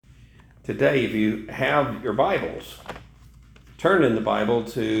Today, if you have your Bibles, turn in the Bible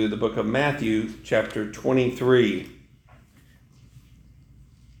to the book of Matthew, chapter 23.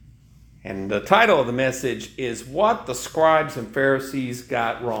 And the title of the message is What the Scribes and Pharisees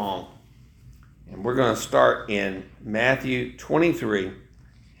Got Wrong. And we're going to start in Matthew 23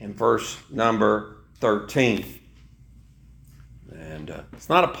 and verse number 13. And it's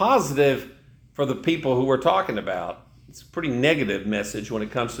not a positive for the people who we're talking about. It's a pretty negative message when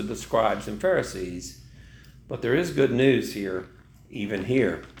it comes to the scribes and Pharisees. But there is good news here, even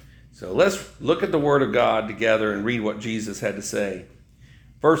here. So let's look at the Word of God together and read what Jesus had to say.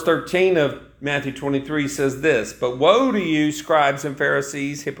 Verse 13 of Matthew 23 says this, "But woe to you, scribes and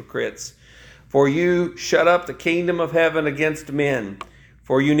Pharisees, hypocrites, for you shut up the kingdom of heaven against men.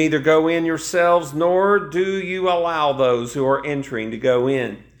 For you neither go in yourselves, nor do you allow those who are entering to go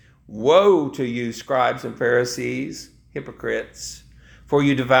in. Woe to you, scribes and Pharisees, hypocrites, for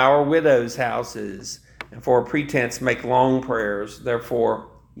you devour widows' houses, and for a pretense make long prayers. Therefore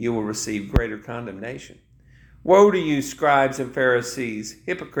you will receive greater condemnation. Woe to you, scribes and Pharisees,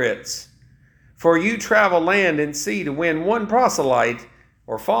 hypocrites, for you travel land and sea to win one proselyte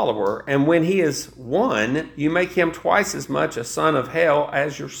or follower, and when he is won, you make him twice as much a son of hell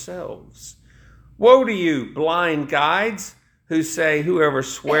as yourselves. Woe to you, blind guides, who say, whoever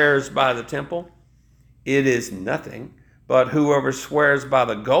swears by the temple, it is nothing, but whoever swears by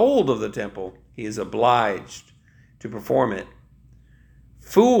the gold of the temple, he is obliged to perform it.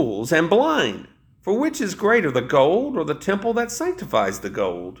 Fools and blind, for which is greater, the gold or the temple that sanctifies the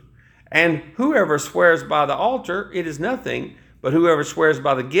gold? And whoever swears by the altar, it is nothing, but whoever swears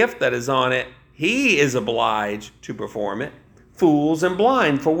by the gift that is on it, he is obliged to perform it. Fools and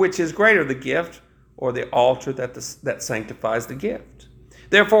blind, for which is greater, the gift or the altar that sanctifies the gift?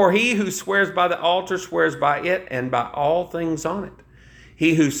 Therefore, he who swears by the altar swears by it and by all things on it.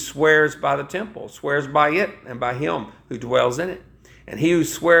 He who swears by the temple swears by it and by him who dwells in it. And he who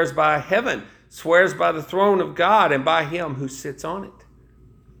swears by heaven swears by the throne of God and by him who sits on it.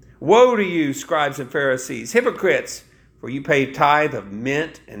 Woe to you, scribes and Pharisees, hypocrites, for you pay tithe of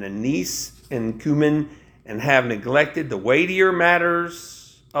mint and anise and cumin, and have neglected the weightier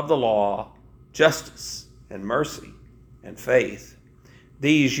matters of the law, justice and mercy and faith.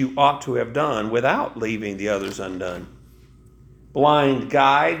 These you ought to have done without leaving the others undone. Blind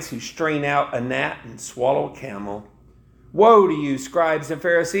guides who strain out a gnat and swallow a camel. Woe to you, scribes and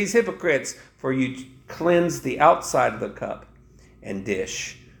Pharisees, hypocrites, for you cleanse the outside of the cup and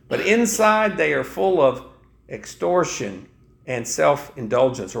dish, but inside they are full of extortion and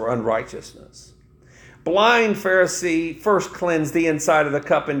self-indulgence or unrighteousness. Blind Pharisee, first cleanse the inside of the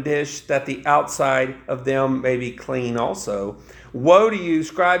cup and dish, that the outside of them may be clean also. Woe to you,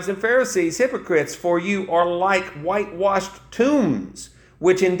 scribes and Pharisees, hypocrites, for you are like whitewashed tombs,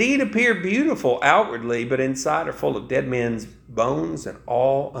 which indeed appear beautiful outwardly, but inside are full of dead men's bones and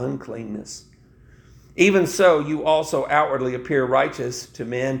all uncleanness. Even so, you also outwardly appear righteous to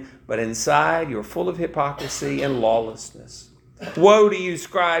men, but inside you are full of hypocrisy and lawlessness. Woe to you,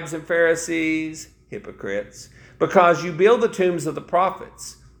 scribes and Pharisees, hypocrites, because you build the tombs of the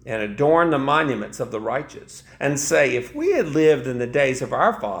prophets and adorn the monuments of the righteous, and say, if we had lived in the days of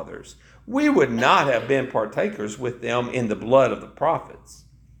our fathers, we would not have been partakers with them in the blood of the prophets.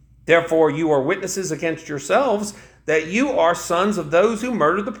 Therefore you are witnesses against yourselves that you are sons of those who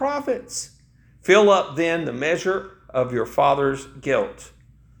murdered the prophets. Fill up then the measure of your father's guilt.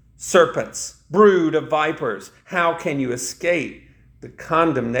 Serpents, brood of vipers, how can you escape the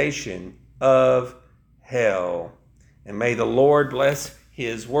condemnation of hell? And may the Lord bless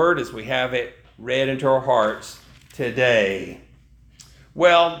his word as we have it read into our hearts today.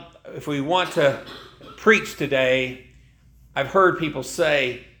 Well, if we want to preach today, I've heard people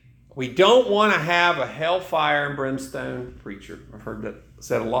say, we don't want to have a hellfire and brimstone preacher. I've heard that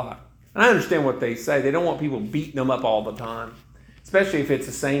said a lot. And I understand what they say. They don't want people beating them up all the time, especially if it's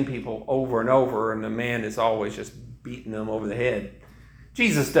the same people over and over and the man is always just beating them over the head.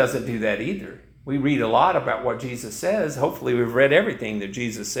 Jesus doesn't do that either. We read a lot about what Jesus says. Hopefully we've read everything that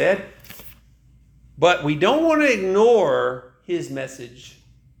Jesus said. But we don't want to ignore his message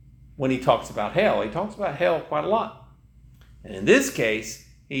when he talks about hell. He talks about hell quite a lot. And in this case,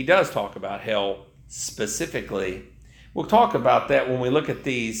 he does talk about hell specifically. We'll talk about that when we look at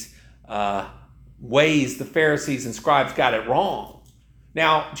these ways the Pharisees and scribes got it wrong.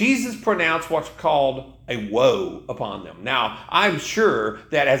 Now, Jesus pronounced what's called a woe upon them. Now, I'm sure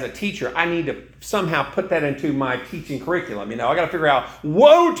that as a teacher, I need to somehow put that into my teaching curriculum. I got to figure out,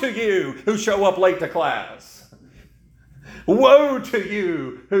 woe to you who show up late to class. Woe to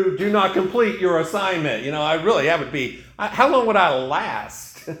you who do not complete your assignment. That would be, how long would I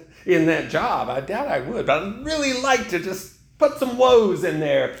last last in that job. I doubt I would, but I'd really like to just put some woes in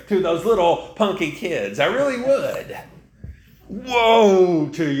there to those little punky kids. I really would. Woe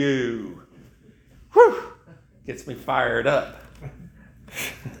to you. Whew. Gets me fired up.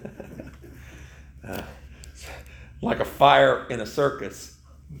 Like a fire in a circus.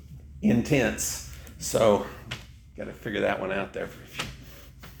 Intense. So, got to figure that one out there.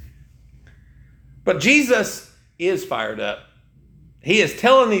 But Jesus is fired up. He is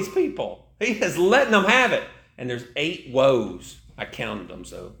telling these people. He is letting them have it. And there's 8 woes. I counted them,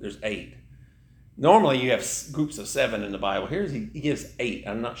 so there's 8. Normally you have groups of 7 in the Bible. Here he gives 8.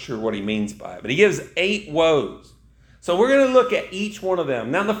 I'm not sure what he means by it, but he gives 8 woes. So we're going to look at each one of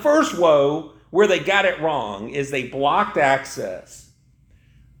them. Now the first woe, where they got it wrong, is they blocked access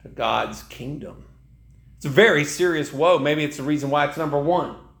to God's kingdom. It's a very serious woe. Maybe it's the reason why it's number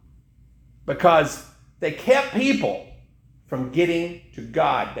 1. Because they kept people from getting to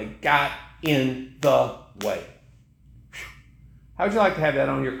God. They got in the way. How would you like to have that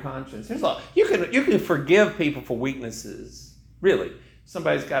on your conscience? You can forgive people for weaknesses. Really.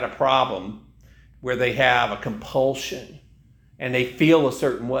 Somebody's got a problem where they have a compulsion and they feel a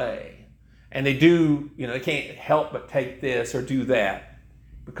certain way. And they do, they can't help but take this or do that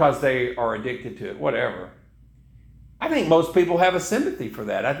because they are addicted to it, whatever. I think most people have a sympathy for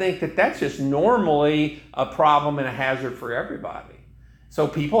that. I think that that's just normally a problem and a hazard for everybody. So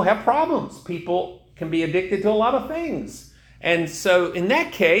people have problems. People can be addicted to a lot of things. And so in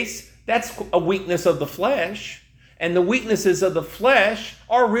that case, that's a weakness of the flesh. And the weaknesses of the flesh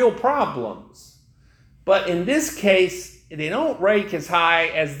are real problems. But in this case, they don't rank as high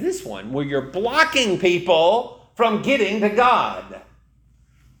as this one, where you're blocking people from getting to God.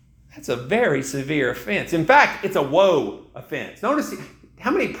 That's a very severe offense. In fact, it's a woe offense. Notice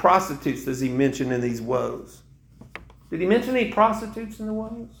how many prostitutes does he mention in these woes? Did he mention any prostitutes in the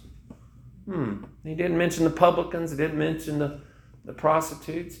woes? He didn't mention the publicans. He didn't mention the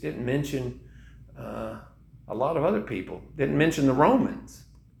prostitutes. He didn't mention a lot of other people. Didn't mention the Romans.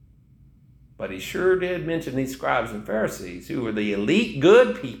 But he sure did mention these scribes and Pharisees, who were the elite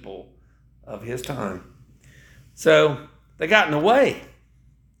good people of his time. So they got in the way.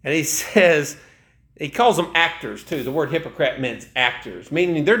 And he calls them actors too. The word hypocrite means actors,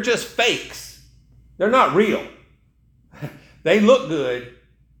 meaning they're just fakes. They're not real. They look good,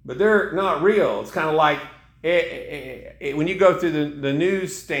 but they're not real. It's kind of like when you go through the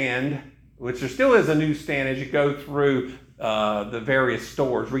newsstand, which there still is a newsstand as you go through the various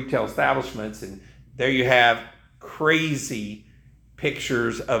stores, retail establishments, and there you have crazy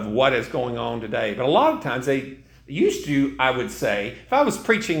pictures of what is going on today. But a lot of times they used to, I would say, if I was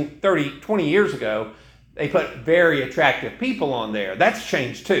preaching 20 years ago, they put very attractive people on there. That's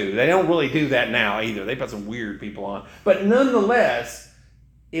changed too. They don't really do that now either. They put some weird people on. But nonetheless,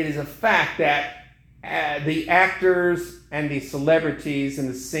 it is a fact that the actors and the celebrities and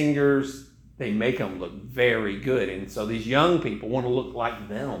the singers, they make them look very good. And so these young people want to look like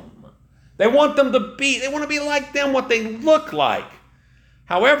them. They want to be like them, what they look like.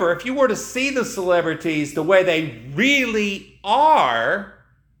 However, if you were to see the celebrities the way they really are,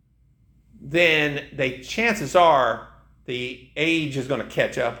 then chances are the age is going to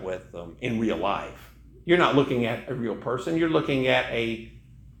catch up with them in real life. You're not looking at a real person. You're looking at a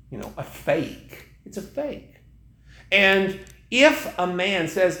fake. It's a fake. And if a man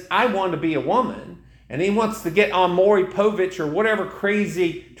says, I want to be a woman, and he wants to get on Maury Povich or whatever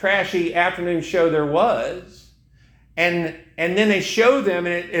crazy, trashy afternoon show there was, and then they show them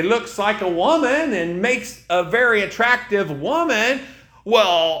and it looks like a woman and makes a very attractive woman,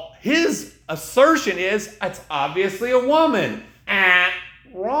 well, his assertion is, it's obviously a woman.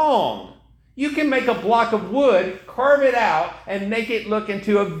 Wrong. You can make a block of wood, carve it out, and make it look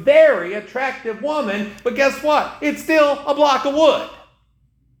into a very attractive woman, but guess what? It's still a block of wood.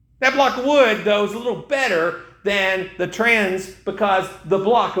 That block of wood, though, is a little better than the trends because the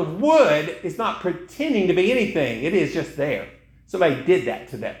block of wood is not pretending to be anything. It is just there. Somebody did that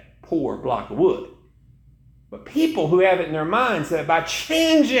to that poor block of wood. But people who have it in their minds that by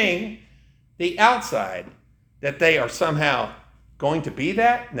changing the outside that they are somehow going to be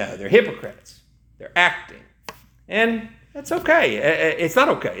that, no, they're hypocrites. They're acting. And that's okay. It's not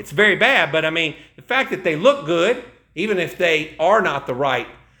okay. It's very bad. But I mean, the fact that they look good, even if they are not the right,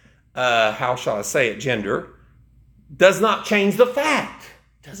 how shall I say it, gender, does not change the fact.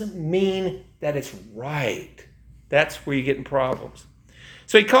 Doesn't mean that it's right. That's where you get in problems.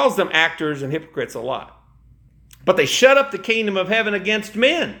 So he calls them actors and hypocrites a lot. But they shut up the kingdom of heaven against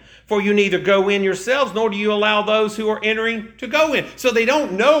men. For you neither go in yourselves, nor do you allow those who are entering to go in. So they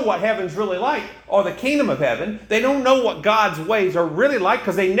don't know what heaven's really like, or the kingdom of heaven. They don't know what God's ways are really like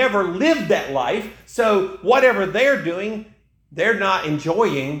because they never lived that life. So whatever they're doing, they're not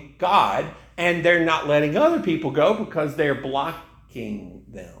enjoying God, and they're not letting other people go because they're blocking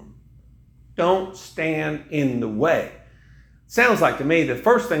them. Don't stand in the way. Sounds like to me the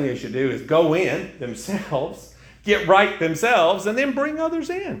first thing they should do is go in themselves, get right themselves, and then bring others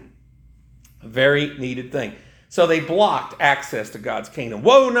in. A very needed thing. So they blocked access to God's kingdom.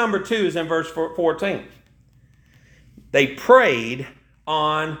 Woe number 2 is in verse 14. They preyed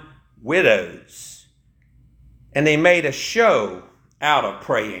on widows, and they made a show out of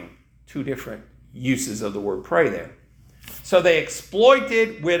praying. 2 different uses of the word pray there. So they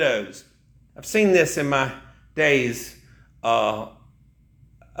exploited widows. I've seen this in my days of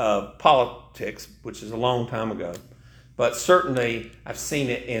politics, which is a long time ago, but certainly I've seen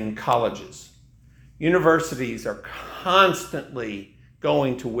it in colleges. Universities are constantly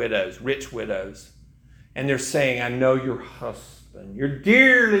going to widows, rich widows, and they're saying, I know your husband, your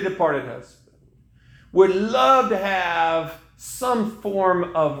dearly departed husband, would love to have some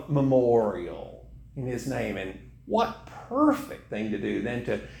form of memorial in his name. And what perfect thing to do than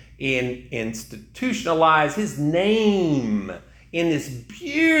to institutionalize his name in this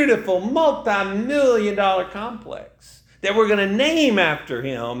beautiful multi-million-dollar complex that we're going to name after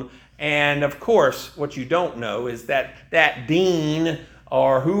him. And of course, what you don't know is that dean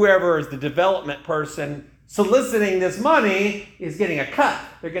or whoever is the development person soliciting this money is getting a cut.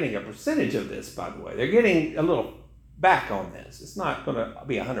 They're getting a percentage of this, by the way. They're getting a little back on this. It's not going to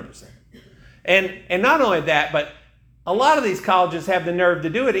be 100%. And not only that, but a lot of these colleges have the nerve to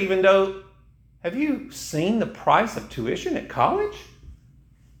do it, even though, have you seen the price of tuition at college?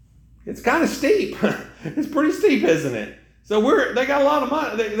 It's kind of steep. It's pretty steep, isn't it? So they got a lot of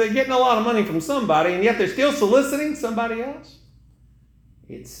money. They're getting a lot of money from somebody, and yet they're still soliciting somebody else.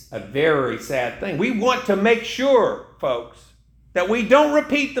 It's a very sad thing. We want to make sure, folks, that we don't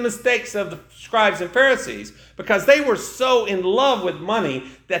repeat the mistakes of the Scribes and Pharisees, because they were so in love with money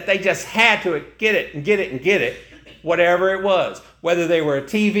that they just had to get it and get it and get it, whatever it was. Whether they were a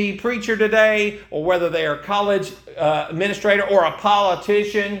TV preacher today, or whether they are a college administrator or a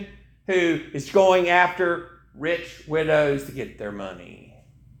politician who is going after rich widows to get their money.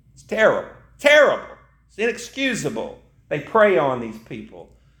 It's terrible. Terrible. It's inexcusable. They prey on these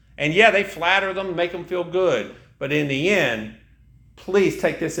people. And yeah, they flatter them, make them feel good. But in the end, please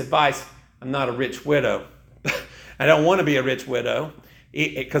take this advice. I'm not a rich widow. I don't want to be a rich widow,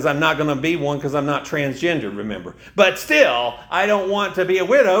 because I'm not going to be one, because I'm not transgender, remember. But still, I don't want to be a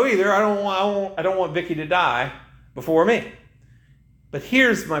widow either. I don't want Vicky to die before me. But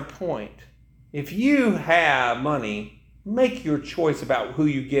here's my point. If you have money, make your choice about who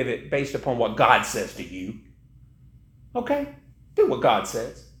you give it based upon what God says to you. Okay? Do what God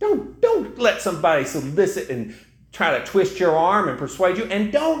says. Don't let somebody solicit and try to twist your arm and persuade you.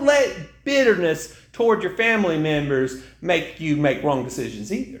 And don't let bitterness toward your family members make you make wrong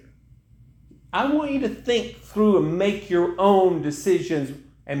decisions either. I want you to think through and make your own decisions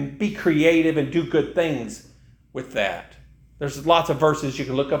and be creative and do good things with that. There's lots of verses you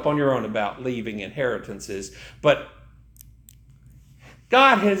can look up on your own about leaving inheritances. But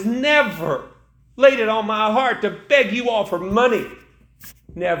God has never laid it on my heart to beg you all for money.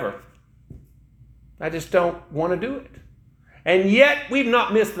 Never. I just don't want to do it. And yet, we've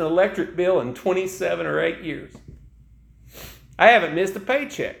not missed an electric bill in 27 or 8 years. I haven't missed a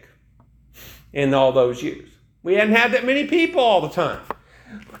paycheck in all those years. We hadn't had that many people all the time.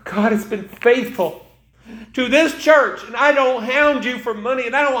 But God has been faithful to this church, and I don't hound you for money,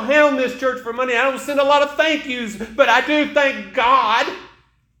 and I don't hound this church for money. I don't send a lot of thank yous, but I do thank God,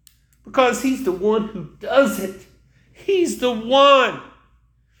 because He's the one who does it. He's the one.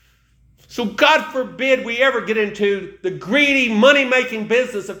 So God forbid we ever get into the greedy, money-making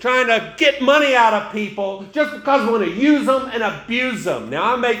business of trying to get money out of people just because we want to use them and abuse them.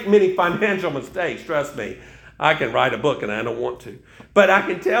 Now, I make many financial mistakes, trust me. I can write a book, and I don't want to. But I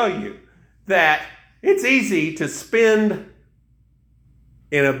can tell you that it's easy to spend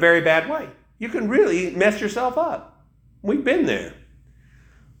in a very bad way. You can really mess yourself up. We've been there.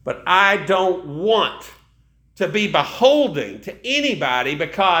 But I don't want to be beholden to anybody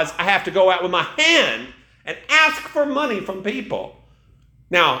because I have to go out with my hand and ask for money from people.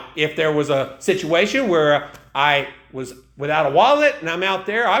 Now, if there was a situation where I was without a wallet and I'm out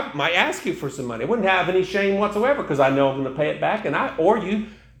there, I might ask you for some money. I wouldn't have any shame whatsoever, because I know I'm going to pay it back, or you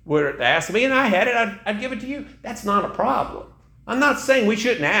were to ask me and I had it, I'd give it to you. That's not a problem. I'm not saying we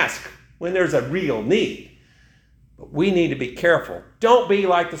shouldn't ask when there's a real need. But we need to be careful. Don't be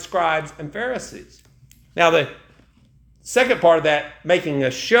like the scribes and Pharisees. Now, the second part of that, making a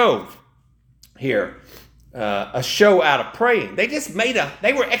show here, a show out of praying.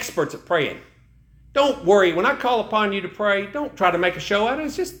 They were experts at praying. Don't worry. When I call upon you to pray, don't try to make a show out of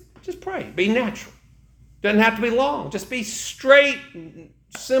it. Just pray. Be natural. Doesn't have to be long. Just be straight,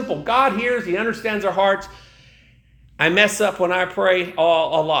 simple. God hears. He understands our hearts. I mess up when I pray a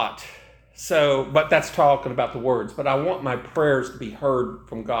lot. But that's talking about the words. But I want my prayers to be heard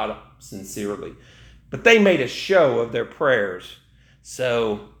from God sincerely. But they made a show of their prayers.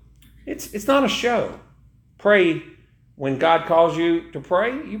 So it's not a show. Pray when God calls you to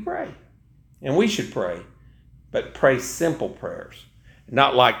pray, you pray. And we should pray. But pray simple prayers.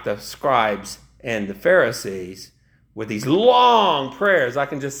 Not like the scribes and the Pharisees with these long prayers. I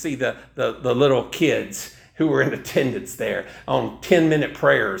can just see the little kids who were in attendance there on 10-minute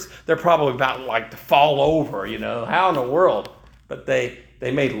prayers. They're probably about like to fall over, How in the world? But they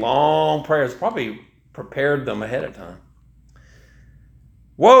made long prayers, probably prepared them ahead of time.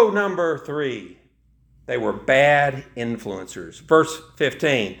 Woe number 3. They were bad influencers. Verse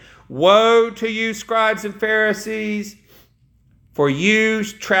 15. Woe to you, scribes and Pharisees, for you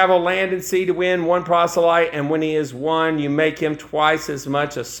travel land and sea to win one proselyte, and when he is won, you make him twice as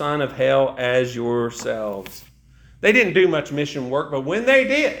much a son of hell as yourselves. They didn't do much mission work, but when they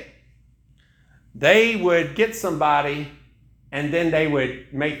did, they would get somebody, and then they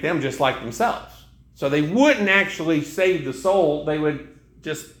would make them just like themselves. So they wouldn't actually save the soul. They would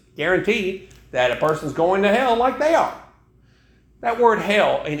just guarantee that a person's going to hell like they are. That word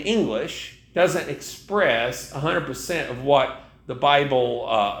hell in English doesn't express 100% of what the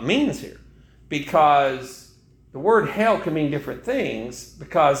Bible means here, because the word hell can mean different things,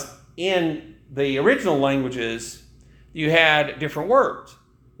 because in the original languages you had different words.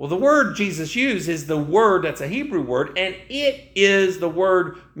 Well, the word Jesus used is the word that's a Hebrew word, and it is the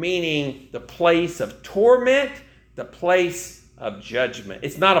word meaning the place of torment, the place of judgment.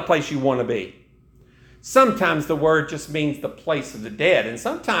 It's not a place you want to be. Sometimes the word just means the place of the dead, and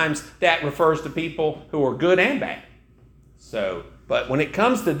sometimes that refers to people who are good and bad. But when it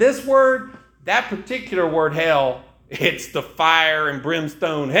comes to this word, that particular word hell, it's the fire and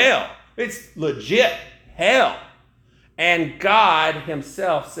brimstone hell. It's legit hell. And God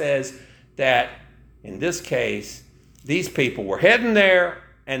himself says that in this case, these people were heading there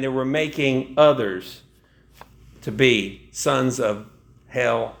and they were making others to be sons of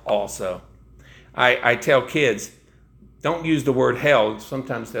hell also. I tell kids, don't use the word hell.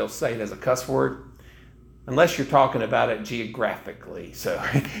 Sometimes they'll say it as a cuss word, unless you're talking about it geographically. So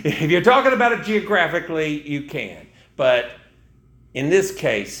if you're talking about it geographically, you can. But in this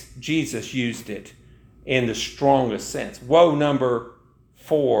case, Jesus used it in the strongest sense. Woe number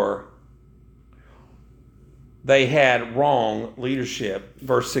 4. They had wrong leadership.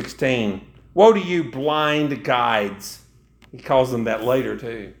 Verse 16. Woe to you, blind guides. He calls them that later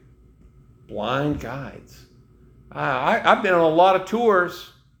too. Blind guides. I've been on a lot of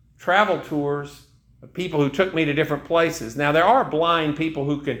tours, travel tours, of people who took me to different places. Now, there are blind people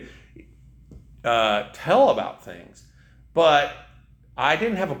who can tell about things, but I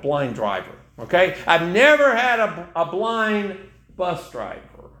didn't have a blind driver, okay? I've never had a blind bus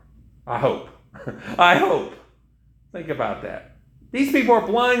driver. I hope. I hope. Think about that. These people are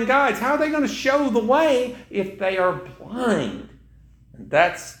blind guides. How are they going to show the way if they are blind? And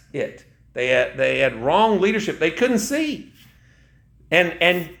that's it. They had wrong leadership. They couldn't see.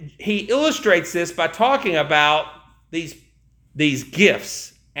 And he illustrates this by talking about these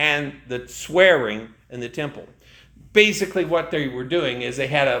gifts and the swearing in the temple. Basically what they were doing is they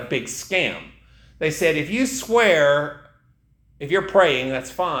had a big scam. They said, if you swear, if you're praying,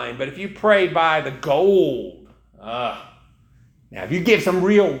 that's fine. But if you pray by the gold, now if you give some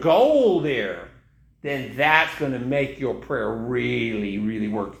real gold there, then that's going to make your prayer really, really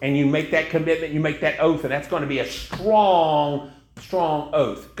work. And you make that commitment, you make that oath, and that's going to be a strong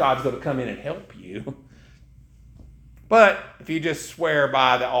oath. God's going to come in and help you. But if you just swear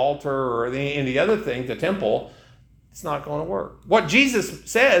by the altar or any of the other things, the temple, it's not going to work. What Jesus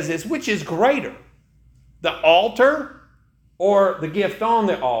says is, which is greater? The altar or the gift on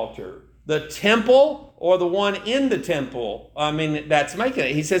the altar? The temple or the one in the temple? I mean, that's making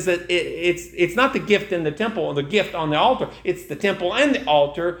it. He says that it's not the gift in the temple or the gift on the altar. It's the temple and the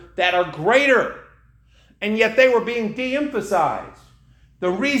altar that are greater. And yet they were being de-emphasized. The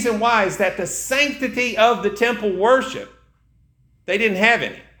reason why is that the sanctity of the temple worship, they didn't have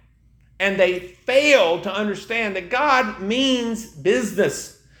any. And they failed to understand that God means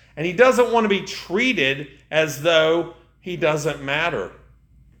business. And he doesn't want to be treated as though he doesn't matter.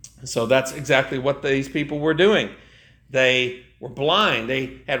 So that's exactly what these people were doing. They were blind.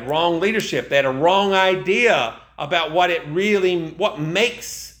 They had wrong leadership. They had a wrong idea about what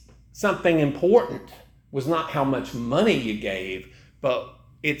makes something important was not how much money you gave, but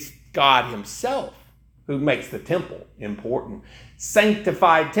it's God himself who makes the temple important.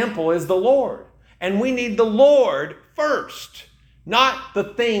 Sanctified temple is the Lord. And we need the Lord first, not the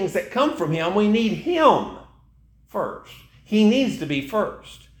things that come from him. We need him first. He needs to be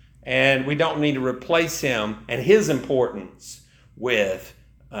first. And we don't need to replace him and his importance with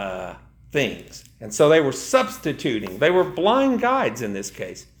things. And so they were substituting. They were blind guides in this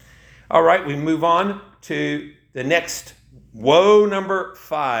case. All right, we move on to the next woe, number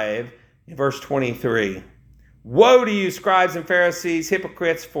 5, in verse 23. Woe to you, scribes and Pharisees,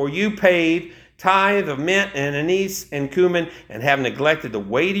 hypocrites, for you paid tithe of mint and anise and cumin, and have neglected the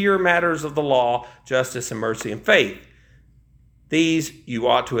weightier matters of the law, justice and mercy and faith. These you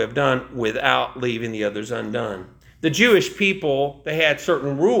ought to have done without leaving the others undone. The Jewish people, they had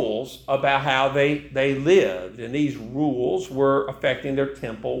certain rules about how they lived, and these rules were affecting their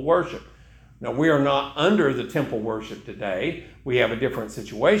temple worship. Now, we are not under the temple worship today. We have a different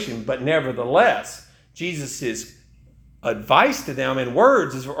situation, but nevertheless, Jesus' advice to them in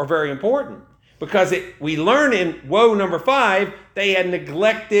words are very important, because we learn in woe number 5, they had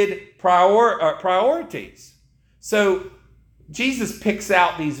neglected priorities. So Jesus picks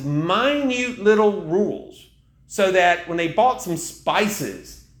out these minute little rules so that when they bought some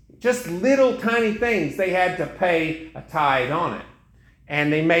spices, just little tiny things, they had to pay a tithe on it.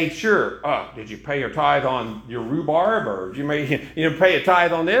 And they made sure, did you pay your tithe on your rhubarb, or did you pay a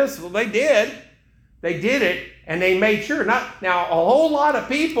tithe on this? Well, they did. They did it, and they made sure. Now, a whole lot of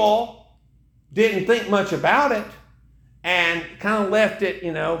people didn't think much about it and kind of left it,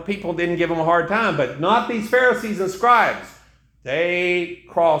 people didn't give them a hard time, but not these Pharisees and Scribes. They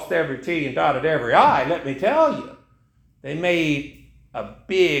crossed every T and dotted every I, let me tell you. They made a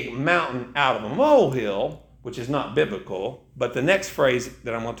big mountain out of a molehill, which is not biblical, but the next phrase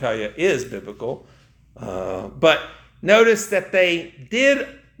that I'm going to tell you is biblical. But notice that they did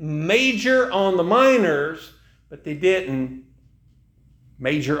major on the minors, but they didn't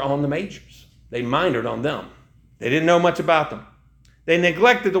major on the majors. They minored on them. They didn't know much about them. They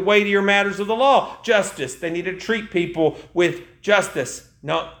neglected the weightier matters of the law. Justice. They needed to treat people with justice.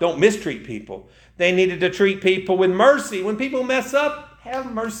 No, don't mistreat people. They needed to treat people with mercy. When people mess up,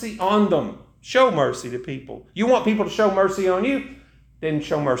 have mercy on them. Show mercy to people. You want people to show mercy on you, then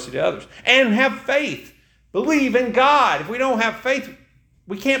show mercy to others. And have faith. Believe in God. If we don't have faith,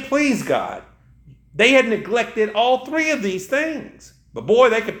 we can't please God. They had neglected all 3 of these things. But boy,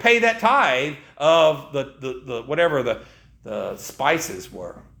 they could pay that tithe of the whatever the spices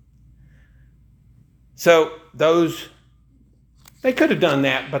were. So they could have done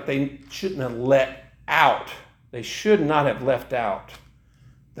that, but they shouldn't have they should not have left out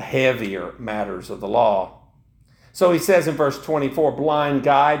the heavier matters of the law. So he says in verse 24, blind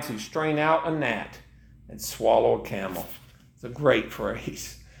guides who strain out a gnat and swallow a camel. It's a great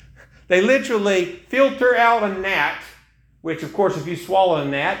phrase. They literally filter out a gnat, which of course if you swallow a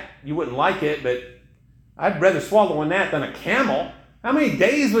gnat, you wouldn't like it, but I'd rather swallow a gnat than a camel. How many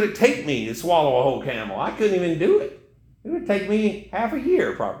days would it take me to swallow a whole camel? I couldn't even do it. It would take me half a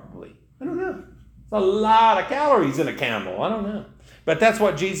year probably. I don't know. It's a lot of calories in a camel. I don't know. But that's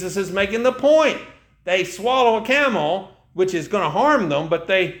what Jesus is making the point. They swallow a camel, which is going to harm them, but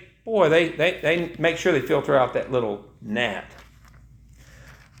they make sure they filter out that little gnat.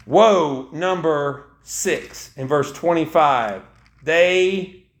 Woe, number 6, in verse 25.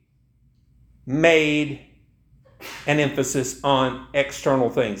 They made an emphasis on external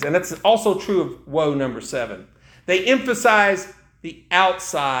things. And that's also true of woe number 7. They emphasize the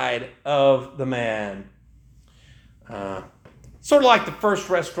outside of the man. Sort of like the first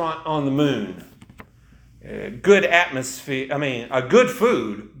restaurant on the moon. Good atmosphere, a good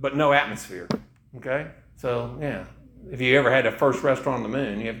food, but no atmosphere. Okay? So, yeah. If you ever had a first restaurant on the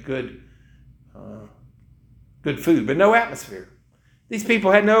moon, you have good food, but no atmosphere. These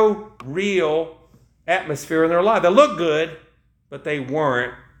people had no real atmosphere in their life. They looked good, but they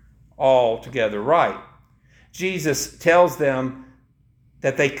weren't altogether right. Jesus tells them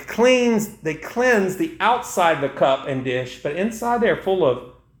that they cleanse the outside of the cup and dish, but inside they're full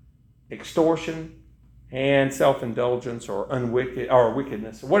of extortion and self-indulgence or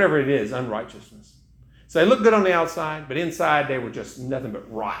wickedness, or whatever it is, unrighteousness. So they look good on the outside, but inside they were just nothing but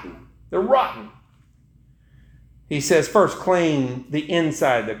rotten. They're rotten. He says, first clean the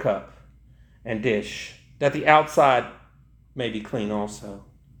inside of the cup and dish, that the outside may be clean also.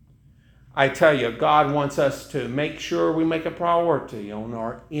 I tell you, God wants us to make sure we make a priority on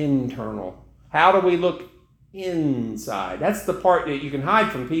our internal. How do we look inside. That's the part that you can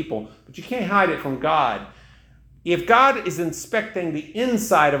hide from people, but you can't hide it from God. If God is inspecting the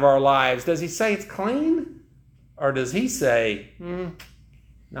inside of our lives, does he say it's clean? Or does he say,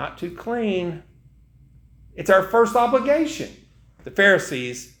 not too clean? It's our first obligation. The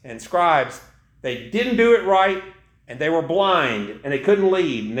Pharisees and Scribes, they didn't do it right, and they were blind, and they couldn't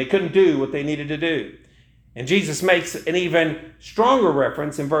lead, and they couldn't do what they needed to do. And Jesus makes an even stronger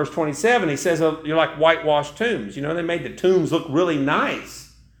reference in verse 27. He says, you're like whitewashed tombs. You know, they made the tombs look really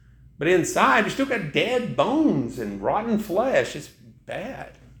nice. But inside, you still got dead bones and rotten flesh. It's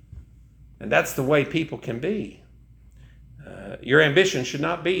bad. And that's the way people can be. Your ambition should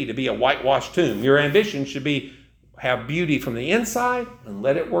not be to be a whitewashed tomb. Your ambition should be have beauty from the inside and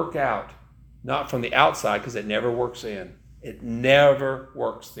let it work out. Not from the outside, because it never works in. It never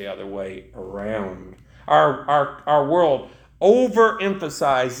works the other way around. Our world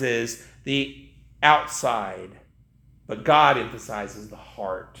overemphasizes the outside, but God emphasizes the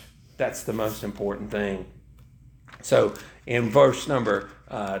heart. That's the most important thing. So in verse number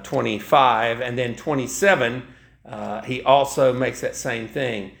 25 and then 27, he also makes that same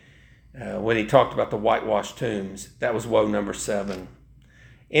thing when he talked about the whitewashed tombs. That was woe number 7.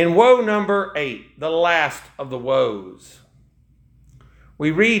 In woe number 8, the last of the woes,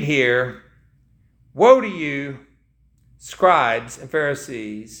 we read here, woe to you, scribes and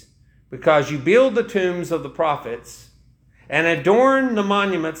Pharisees, because you build the tombs of the prophets and adorn the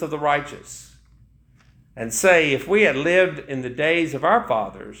monuments of the righteous, and say, if we had lived in the days of our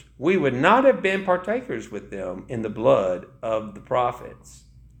fathers, we would not have been partakers with them in the blood of the prophets.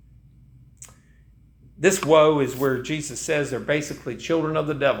 This woe is where Jesus says they're basically children of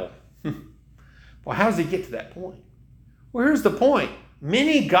the devil. Well, how does he get to that point? Well, here's the point.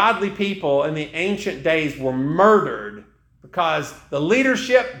 Many godly people in the ancient days were murdered because the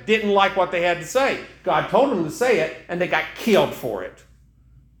leadership didn't like what they had to say. God told them to say it, and they got killed for it.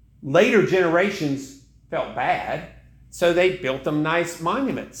 Later generations felt bad, so they built them nice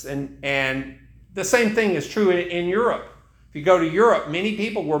monuments. And the same thing is true in Europe. If you go to Europe, many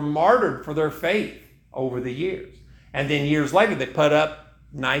people were martyred for their faith over the years. And then years later, they put up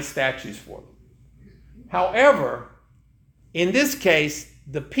nice statues for them. However, in this case,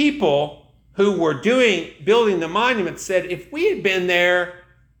 the people who were building the monuments said, if we had been there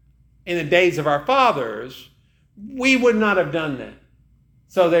in the days of our fathers, we would not have done that.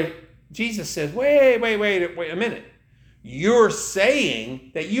 So Jesus says, wait a minute. You're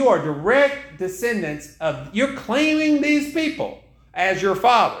saying that you are direct descendants you're claiming these people as your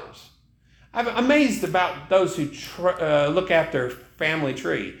fathers. I'm amazed about those who look at their family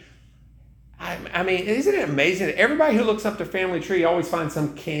tree. I mean, isn't it amazing that everybody who looks up their family tree always finds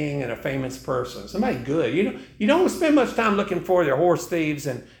some king and a famous person, somebody good. You don't spend much time looking for their horse thieves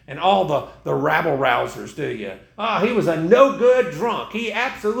and all the rabble-rousers, do you? Oh, he was a no-good drunk. He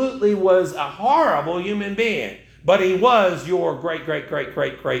absolutely was a horrible human being. But he was your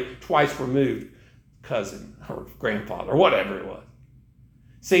great, twice removed cousin or grandfather or whatever it was.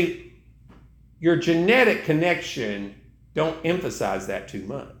 See, your genetic connection, don't emphasize that too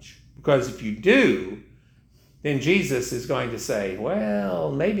much. Because if you do, then Jesus is going to say,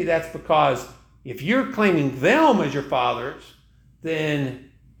 well, maybe that's because if you're claiming them as your fathers,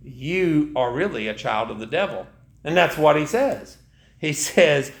 then you are really a child of the devil. And that's what he says. He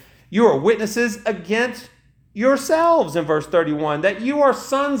says, you are witnesses against yourselves in verse 31, that you are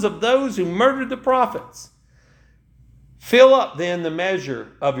sons of those who murdered the prophets. Fill up then the measure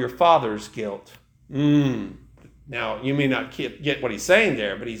of your father's guilt. Now, you may not get what he's saying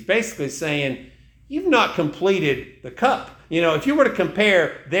there, but he's basically saying, you've not completed the cup. If you were to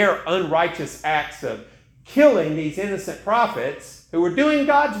compare their unrighteous acts of killing these innocent prophets who were doing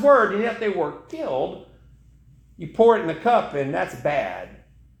God's word, and yet they were killed, you pour it in the cup, and that's bad.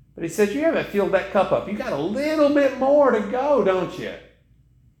 But he says, you haven't filled that cup up. You got a little bit more to go, don't you?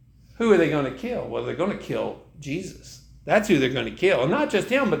 Who are they going to kill? Well, they're going to kill Jesus. That's who they're going to kill. And not just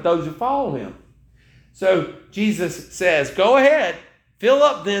him, but those who follow him. So Jesus says, go ahead, fill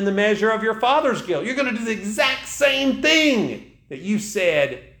up then the measure of your father's guilt. You're going to do the exact same thing that you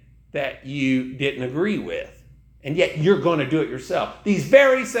said that you didn't agree with. And yet you're going to do it yourself. These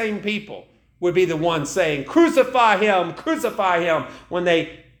very same people would be the ones saying, crucify him, when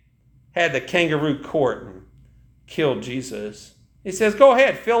they had the kangaroo court and killed Jesus. He says, go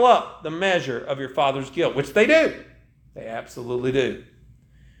ahead, fill up the measure of your father's guilt, which they do. They absolutely do.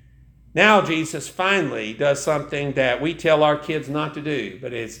 Now Jesus finally does something that we tell our kids not to do,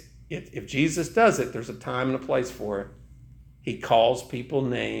 but if Jesus does it, there's a time and a place for it. He calls people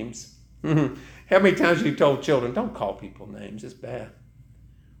names. How many times have you told children, don't call people names, it's bad.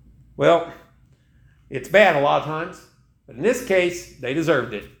 Well, It's bad a lot of times, but in this case, they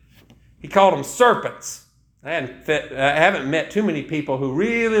deserved it. He called them serpents. I haven't met too many people who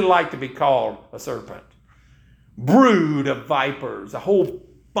really like to be called a serpent. Brood of vipers, a whole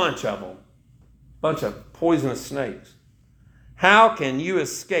bunch of them. Bunch of poisonous snakes. How can you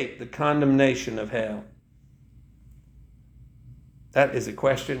escape the condemnation of hell? That is a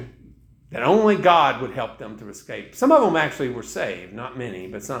question that only God would help them to escape. Some of them actually were saved, not many,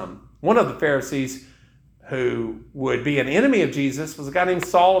 but some. One of the Pharisees who would be an enemy of Jesus was a guy named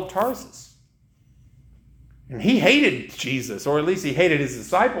Saul of Tarsus. And he hated Jesus, or at least he hated his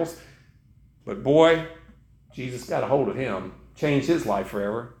disciples. But boy, Jesus got a hold of him, changed his life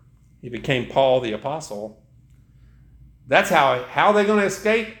forever. He became Paul the Apostle. That's how they're going to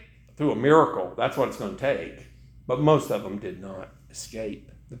escape? Through a miracle. That's what it's going to take. But most of them did not escape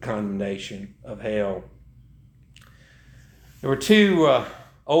the condemnation of hell. There were two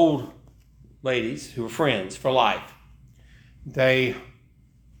old ladies who were friends for life. They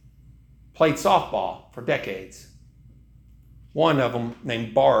played softball for decades. One of them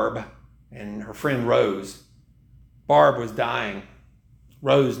named Barb and her friend Rose. Barb was dying.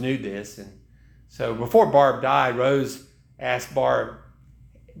 Rose knew this, and so before Barb died, Rose asked Barb,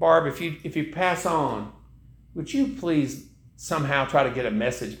 if you pass on, would you please somehow try to get a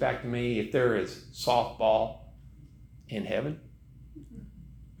message back to me if there is softball in heaven?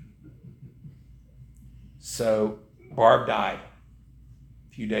 So Barb died.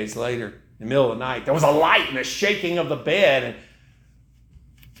 A few days later, in the middle of the night, there was a light and a shaking of the bed, and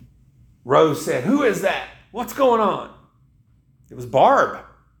Rose said, "Who is that? What's going on?" It was Barb.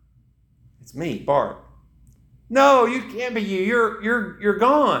 "It's me, Barb." "No, you can't be you. You're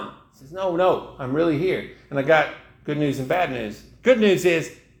gone." He says, No, I'm really here. And I got good news and bad news. Good news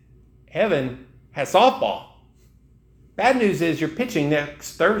is heaven has softball. Bad news is you're pitching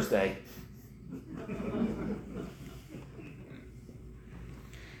next Thursday.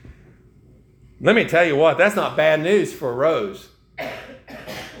 Let me tell you what, that's not bad news for Rose.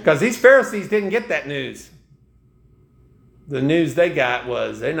 Because these Pharisees didn't get that news. The news they got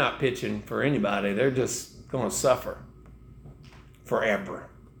was they're not pitching for anybody. They're just going to suffer forever.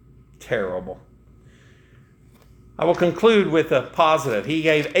 Terrible. I will conclude with a positive. He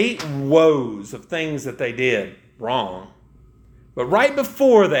gave 8 woes of things that they did wrong. But right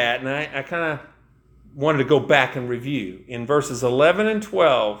before that, and I kind of wanted to go back and review, in verses 11 and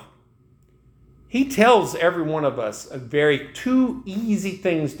 12, he tells every one of us two easy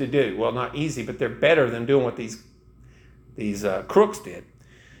things to do. Well, not easy, but they're better than doing what these crooks did.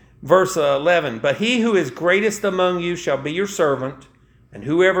 Verse 11, "But he who is greatest among you shall be your servant, and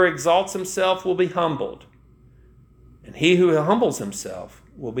whoever exalts himself will be humbled, and he who humbles himself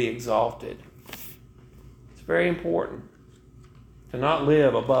will be exalted." It's very important to not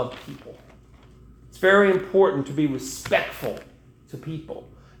live above people. It's very important to be respectful to people.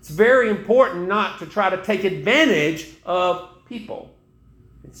 It's very important not to try to take advantage of people.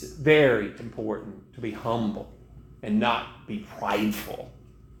 It's very important to be humble and not be prideful.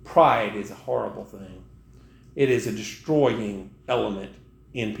 Pride is a horrible thing. It is a destroying element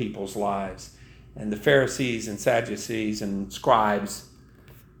in people's lives. And the Pharisees and Sadducees and Scribes,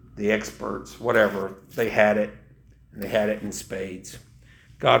 the experts, whatever, they had it. And they had it in spades.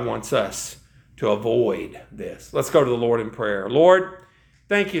 God wants us to avoid this. Let's go to the Lord in prayer. Lord,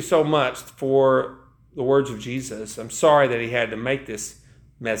 thank you so much for the words of Jesus. I'm sorry that he had to make this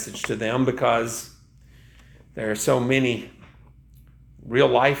message to them because there are so many real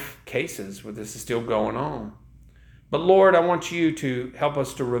life cases where this is still going on. But Lord, I want you to help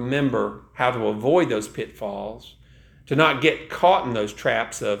us to remember how to avoid those pitfalls, to not get caught in those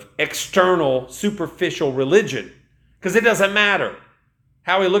traps of external, superficial religion, because it doesn't matter.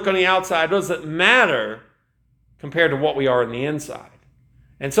 How we look on the outside doesn't matter compared to what we are on the inside.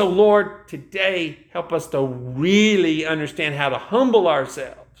 And so, Lord, today, help us to really understand how to humble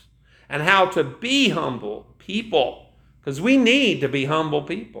ourselves and how to be humble people, because we need to be humble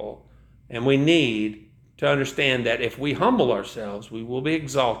people, and we need to understand that if we humble ourselves, we will be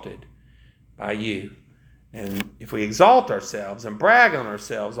exalted by you. And if we exalt ourselves and brag on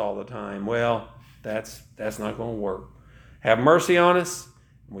ourselves all the time, well, that's not going to work. Have mercy on us,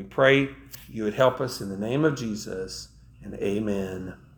 and we pray you would help us in the name of Jesus, and amen.